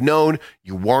 you would have known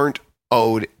you weren't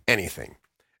owed anything.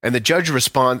 And the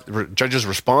judge's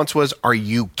response was, are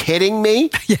you kidding me?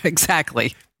 Yeah,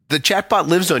 exactly. The chatbot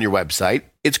lives on your website.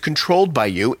 It's controlled by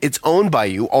you. It's owned by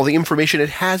you. All the information it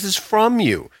has is from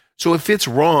you. So if it's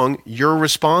wrong, you're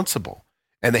responsible.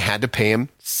 And they had to pay him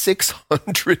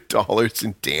 $600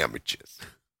 in damages.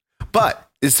 But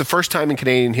it's the first time in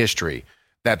Canadian history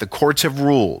that the courts have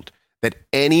ruled that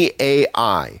any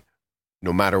AI,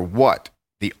 no matter what,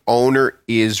 the owner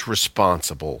is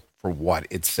responsible for what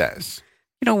it says.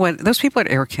 You know what? Those people at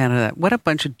Air Canada, what a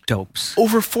bunch of dopes.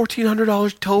 Over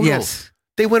 $1,400 total. Yes.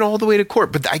 They went all the way to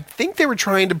court. But I think they were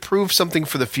trying to prove something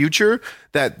for the future,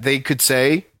 that they could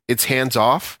say it's hands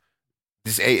off.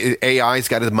 This AI's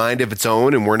got a mind of its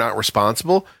own and we're not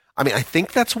responsible. I mean, I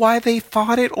think that's why they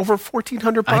fought it over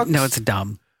 $1,400. No, it's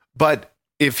dumb. But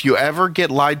if you ever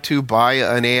get lied to by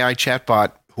an AI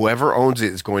chatbot, whoever owns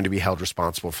it is going to be held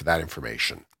responsible for that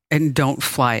information. And don't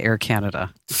fly Air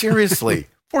Canada. Seriously.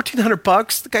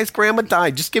 $1,400. The guy's grandma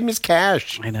died. Just give him his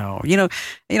cash. I know. You know,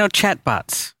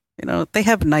 chatbots. They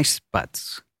have nice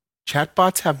butts.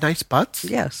 Chatbots have nice butts?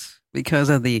 Yes, because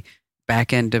of the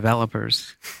back-end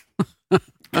developers.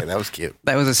 Okay, that was cute.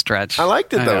 That was a stretch. I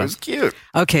liked it, though. It was cute.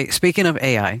 Okay, speaking of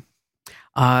AI,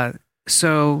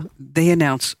 so they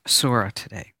announced Sora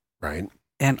today. Right.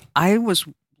 And I was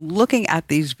looking at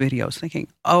these videos thinking,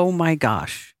 oh my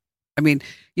gosh. I mean,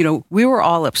 we were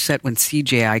all upset when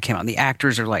CGI came out. And the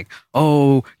actors are like,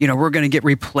 oh, we're going to get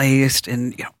replaced.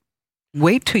 And,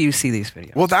 Wait till you see these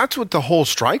videos. Well, that's what the whole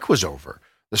strike was over.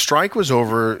 The strike was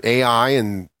over AI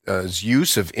and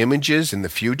use of images in the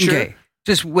future. Okay.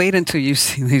 Just wait until you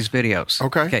see these videos.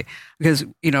 Okay. Because,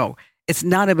 it's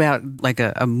not about like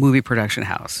a movie production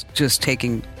house, just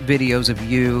taking videos of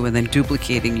you and then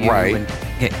duplicating you. Right.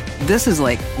 This is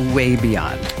like way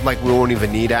beyond. Like we won't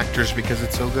even need actors because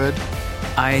it's so good?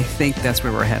 I think that's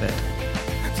where we're headed.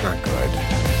 That's not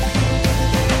good.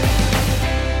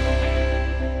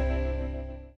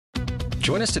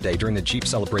 Join us today during the Jeep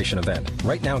Celebration event.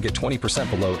 Right now, get 20%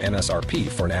 below MSRP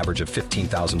for an average of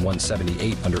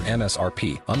 $15,178 under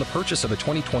MSRP on the purchase of a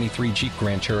 2023 Jeep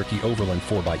Grand Cherokee Overland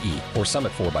 4xE or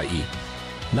Summit 4xE.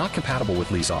 Not compatible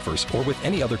with lease offers or with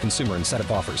any other consumer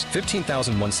incentive offers.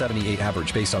 $15,178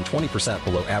 average based on 20%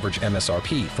 below average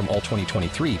MSRP from all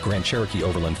 2023 Grand Cherokee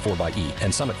Overland 4xE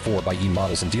and Summit 4xE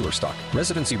models in dealer stock.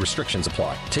 Residency restrictions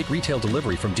apply. Take retail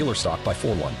delivery from dealer stock by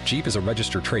 4/1. Jeep is a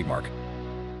registered trademark.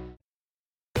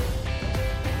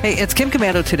 Hey, it's Kim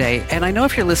Commando today, and I know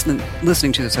if you're listening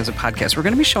to this as a podcast, we're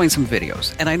going to be showing some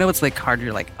videos. And I know it's like hard.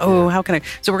 You're like, oh, how can I?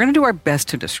 So we're going to do our best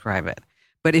to describe it.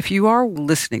 But if you are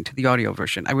listening to the audio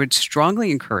version, I would strongly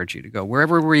encourage you to go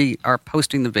wherever we are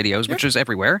posting the videos, which is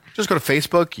everywhere. Just go to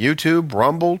Facebook, YouTube,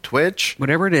 Rumble, Twitch.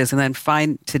 Whatever it is, and then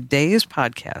find today's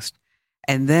podcast.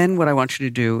 And then what I want you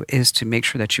to do is to make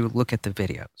sure that you look at the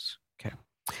videos. Okay.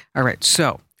 All right.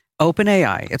 So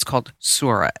OpenAI, it's called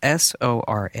Sora,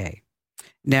 Sora.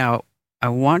 Now, I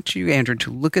want you, Andrew,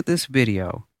 to look at this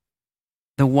video,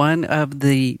 the one of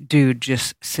the dude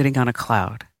just sitting on a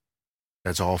cloud.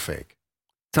 That's all fake.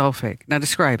 It's all fake. Now,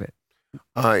 describe it.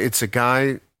 It's a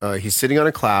guy, he's sitting on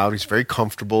a cloud. He's very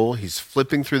comfortable. He's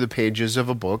flipping through the pages of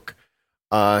a book.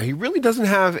 He really doesn't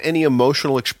have any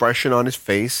emotional expression on his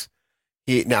face.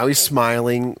 Now he's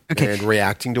smiling and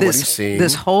reacting to what he's seeing.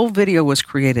 This whole video was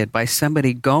created by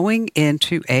somebody going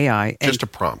into AI. Just a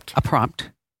prompt.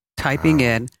 Typing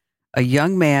in a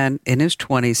young man in his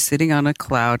 20s sitting on a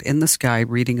cloud in the sky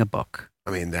reading a book.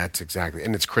 I mean, that's exactly,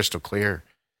 and it's crystal clear.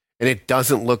 And it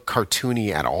doesn't look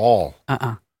cartoony at all.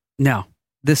 No,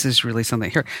 this is really something.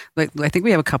 Here, I think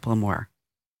we have a couple of more.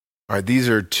 All right, these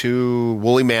are two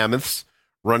woolly mammoths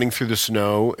running through the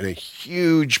snow, and a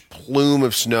huge plume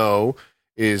of snow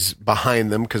is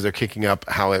behind them because they're kicking up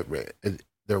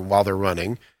while they're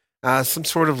running. Some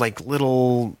sort of like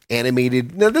little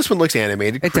animated. Now this one looks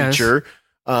animated. Creature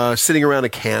sitting around a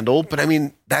candle, but I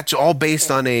mean that's all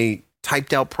based on a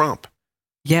typed out prompt.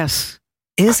 Yes,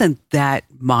 isn't that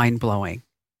mind blowing?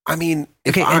 I mean,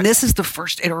 and this is the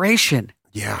first iteration.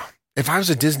 Yeah, if I was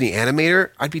a Disney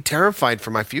animator, I'd be terrified for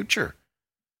my future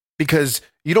because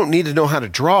you don't need to know how to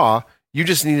draw. You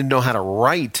just need to know how to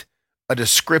write a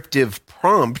descriptive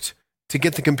prompt to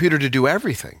get the computer to do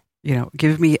everything.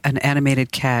 Give me an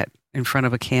animated cat in front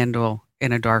of a candle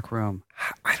in a dark room.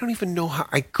 I don't even know how.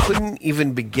 I couldn't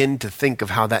even begin to think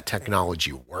of how that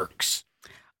technology works.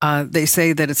 They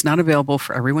say that it's not available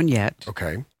for everyone yet.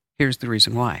 Okay. Here's the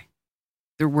reason why.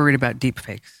 They're worried about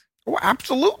deepfakes. Well,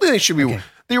 absolutely they should be. Okay.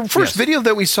 The first video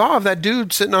that we saw of that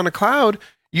dude sitting on a cloud,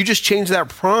 you just change that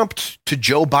prompt to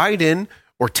Joe Biden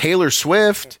or Taylor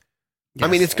Swift. Yes.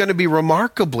 I mean, it's going to be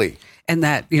remarkably. And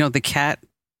that, the cat,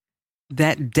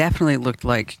 that definitely looked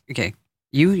like,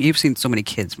 you've seen so many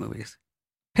kids' movies.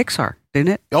 Pixar, didn't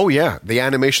it? Oh, yeah. The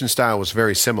animation style was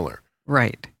very similar.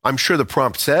 Right. I'm sure the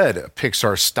prompt said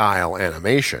Pixar style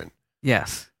animation.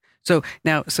 Yes. So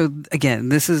again,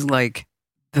 this is like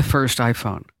the first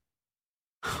iPhone.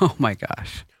 Oh my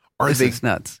gosh. This is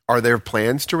nuts. Are there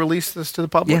plans to release this to the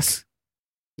public?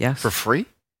 Yes. For free?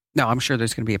 No, I'm sure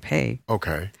there's going to be a pay.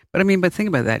 Okay. But think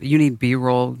about that. You need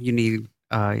B-roll. You need,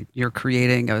 you're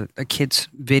creating a kid's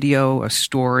video, a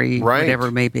story, whatever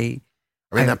it may be.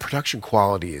 I mean, that production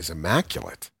quality is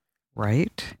immaculate.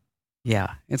 Right?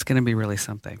 Yeah. It's going to be really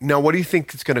something. Now, what do you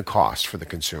think it's going to cost for the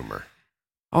consumer?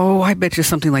 Oh, I bet you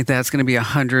something like that's going to be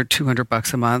 $100,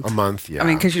 $200 a month. A month, yeah. I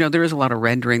mean, because, there is a lot of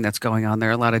rendering that's going on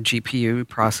there, a lot of GPU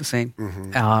processing.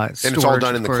 Mm-hmm. Storage, and it's all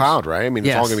done in the cloud, right? I mean,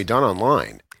 it's all going to be done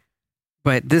online.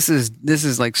 But this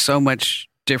is like so much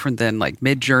different than like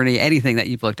Mid-Journey, anything that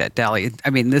you've looked at, DALL-E. I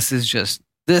mean, this is just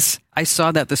this. I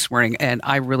saw that this morning, and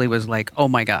I really was like, oh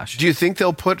my gosh. Do you think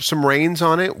they'll put some reins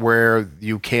on it where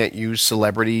you can't use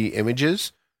celebrity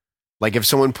images? Like if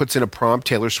someone puts in a prompt,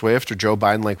 Taylor Swift or Joe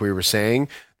Biden, like we were saying,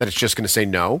 that it's just going to say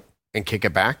no and kick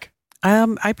it back?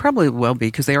 I probably will be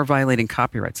because they are violating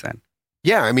copyrights then.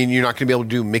 Yeah, I mean, you're not going to be able to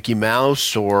do Mickey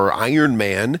Mouse or Iron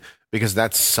Man because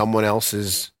that's someone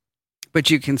else's. But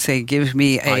you can say, give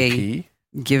me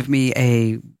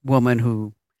a woman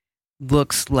who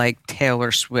looks like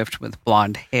Taylor Swift with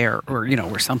blonde hair, or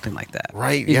or something like that.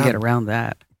 Right? You can get around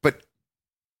that. But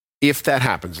if that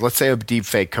happens, let's say a deep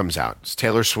fake comes out. It's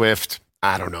Taylor Swift.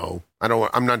 I don't know.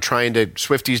 I'm not trying to,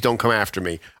 Swifties don't come after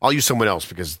me. I'll use someone else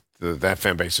because that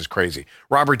fan base is crazy.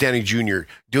 Robert Downey Jr.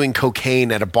 doing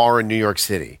cocaine at a bar in New York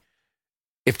City.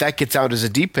 If that gets out as a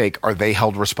deep fake, are they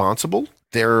held responsible?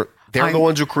 They're the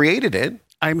ones who created it.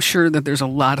 I'm sure that there's a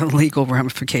lot of legal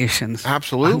ramifications.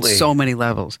 Absolutely. On so many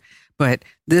levels. But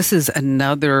this is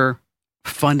another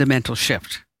fundamental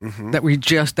shift that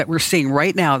we're seeing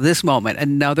right now, this moment,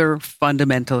 another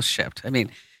fundamental shift. I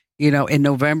mean, in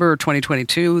November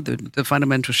 2022, the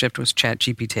fundamental shift was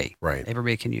ChatGPT. Right.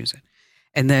 Everybody can use it.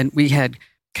 And then we had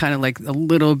kind of like a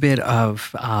little bit of,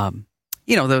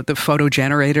 the photo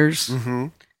generators. Mm-hmm.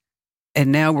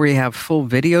 And now we have full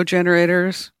video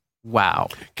generators. Wow.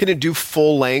 Can it do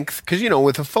full length? Because,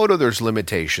 with a photo, there's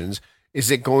limitations.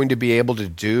 Is it going to be able to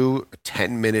do a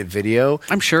 10-minute video?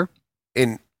 I'm sure.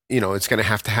 And, it's going to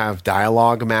have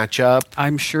dialogue match up.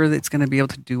 I'm sure that it's going to be able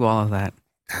to do all of that.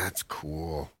 That's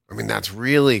cool. I mean, that's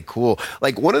really cool.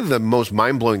 Like, one of the most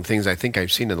mind-blowing things I think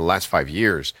I've seen in the last 5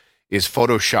 years is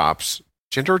Photoshop's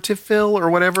generative fill or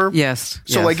whatever. Yes.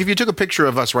 So, like, if you took a picture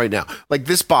of us right now, like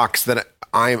this box that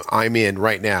I'm in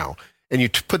right now, and you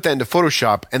put that into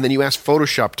Photoshop, and then you ask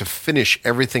Photoshop to finish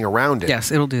everything around it.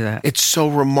 Yes, it'll do that. It's so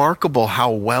remarkable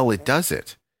how well it does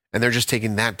it. And they're just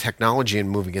taking that technology and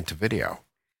moving it to video.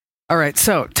 All right,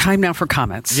 so time now for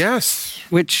comments. Yes.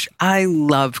 Which I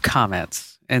love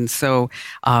comments. And so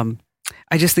I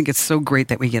just think it's so great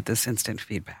that we get this instant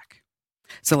feedback.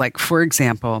 So, like, for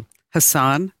example,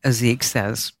 Hassan Azik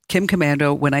says, Kim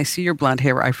Commando, when I see your blonde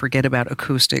hair, I forget about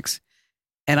acoustics.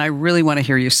 And I really want to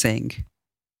hear you sing.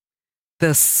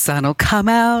 The sun will come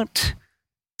out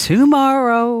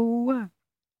tomorrow.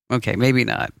 Okay, maybe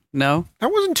not. No?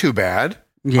 That wasn't too bad.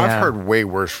 Yeah. I've heard way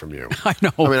worse from you. I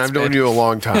know. I mean, I've known you a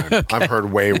long time. Okay. I've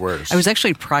heard way worse. I was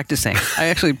actually practicing.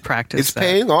 It's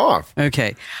paying off.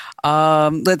 Okay.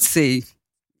 Let's see.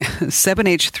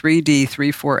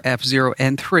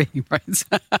 7H3D34F0N3, right?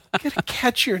 Gotta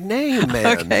catch your name,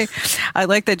 man. Okay. I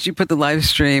like that you put the live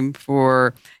stream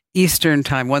for Eastern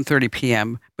time, 1:30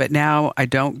 p.m., but now I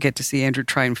don't get to see Andrew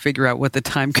try and figure out what the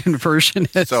time conversion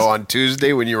is. So on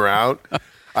Tuesday when you were out,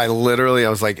 I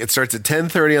was like, it starts at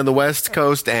 10:30 on the West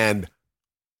Coast, and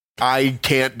I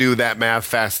can't do that math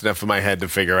fast enough in my head to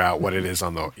figure out what it is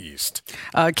on the East.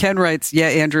 Ken writes, yeah,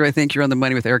 Andrew, I think you're on the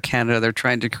money with Air Canada. They're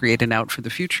trying to create an out for the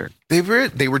future. They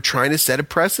were trying to set a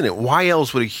precedent. Why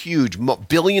else would a huge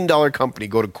billion-dollar company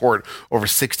go to court over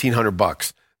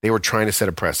 $1,600? They were trying to set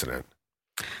a precedent.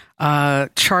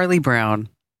 Charlie Brown.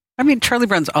 I mean, Charlie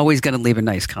Brown's always going to leave a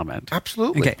nice comment.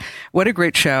 Absolutely. Okay. What a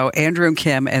great show. Andrew and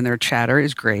Kim and their chatter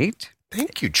is great.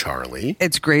 Thank you, Charlie.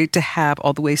 It's great to have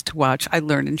all the ways to watch. I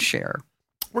learn and share.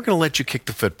 We're going to let you kick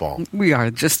the football. We are,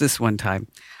 just this one time.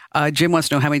 Jim wants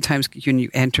to know how many times can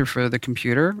you enter for the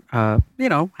computer? How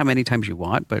many times you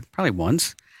want, but probably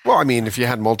once. Well, I mean, if you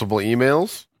had multiple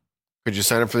emails, could you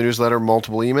sign up for the newsletter,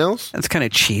 multiple emails? That's kind of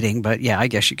cheating, but yeah, I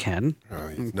guess you can.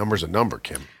 Number's a number,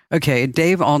 Kim. Okay,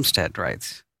 Dave Olmstead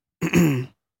writes,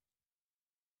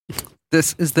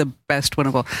 this is the best one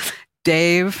of all.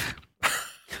 Dave,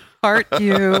 heart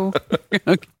you.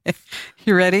 Okay,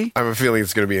 you ready? I have a feeling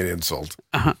it's going to be an insult.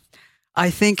 Uh-huh. I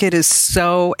think it is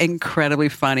so incredibly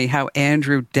funny how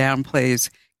Andrew downplays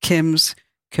Kim's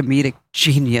comedic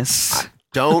genius.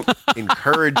 Don't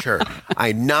encourage her.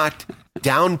 I'm not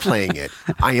downplaying it.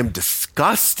 I am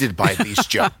disgusted by these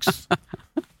jokes.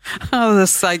 Oh, the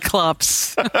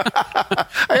Cyclops. I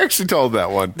actually told that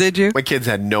one. Did you? My kids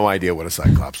had no idea what a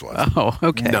Cyclops was. Oh,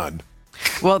 okay. None.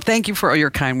 Well, thank you for all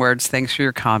your kind words. Thanks for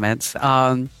your comments.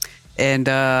 And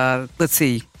let's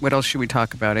see. What else should we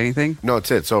talk about? Anything? No,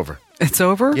 it's it. It's over. It's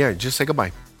over? Yeah, just say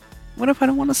goodbye. What if I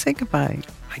don't want to say goodbye?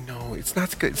 I know. It's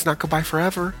not good. It's not goodbye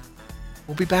forever.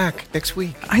 We'll be back next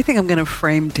week. I think I'm going to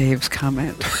frame Dave's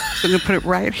comment. I'm going to put it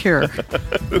right here.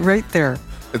 Right there.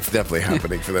 It's definitely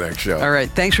happening for the next show. All right.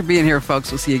 Thanks for being here,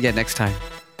 folks. We'll see you again next time.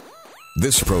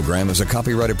 This program is a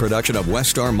copyrighted production of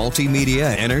Westar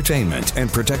Multimedia Entertainment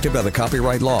and protected by the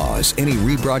copyright laws. Any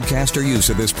rebroadcast or use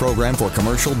of this program for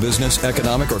commercial, business,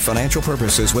 economic, or financial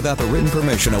purposes without the written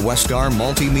permission of Westar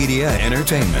Multimedia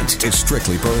Entertainment is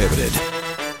strictly prohibited.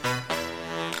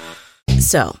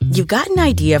 So, you've got an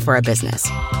idea for a business.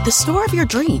 The store of your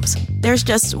dreams. There's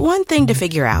just one thing to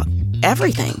figure out.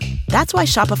 Everything. That's why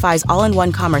Shopify's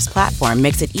all-in-one commerce platform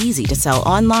makes it easy to sell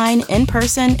online, in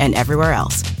person, and everywhere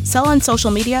else. Sell on social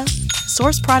media,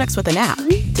 source products with an app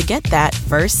to get that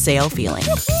first sale feeling.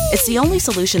 It's the only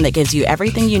solution that gives you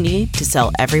everything you need to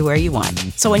sell everywhere you want.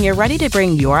 So when you're ready to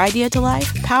bring your idea to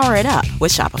life, power it up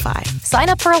with Shopify. Sign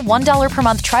up for a $1 per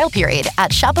month trial period at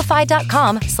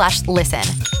shopify.com/listen.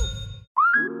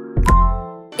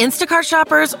 Instacart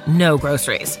shoppers know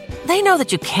groceries. They know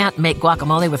that you can't make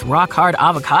guacamole with rock-hard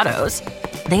avocados.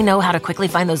 They know how to quickly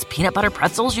find those peanut butter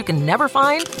pretzels you can never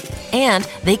find. And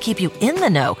they keep you in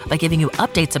the know by giving you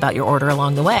updates about your order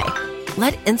along the way.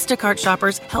 Let Instacart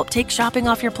shoppers help take shopping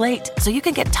off your plate so you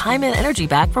can get time and energy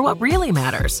back for what really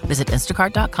matters. Visit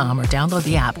instacart.com or download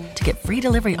the app to get free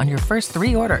delivery on your first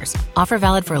 3 orders. Offer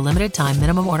valid for a limited time.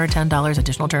 Minimum order $10.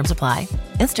 Additional terms apply.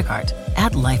 Instacart.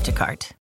 Add life to cart.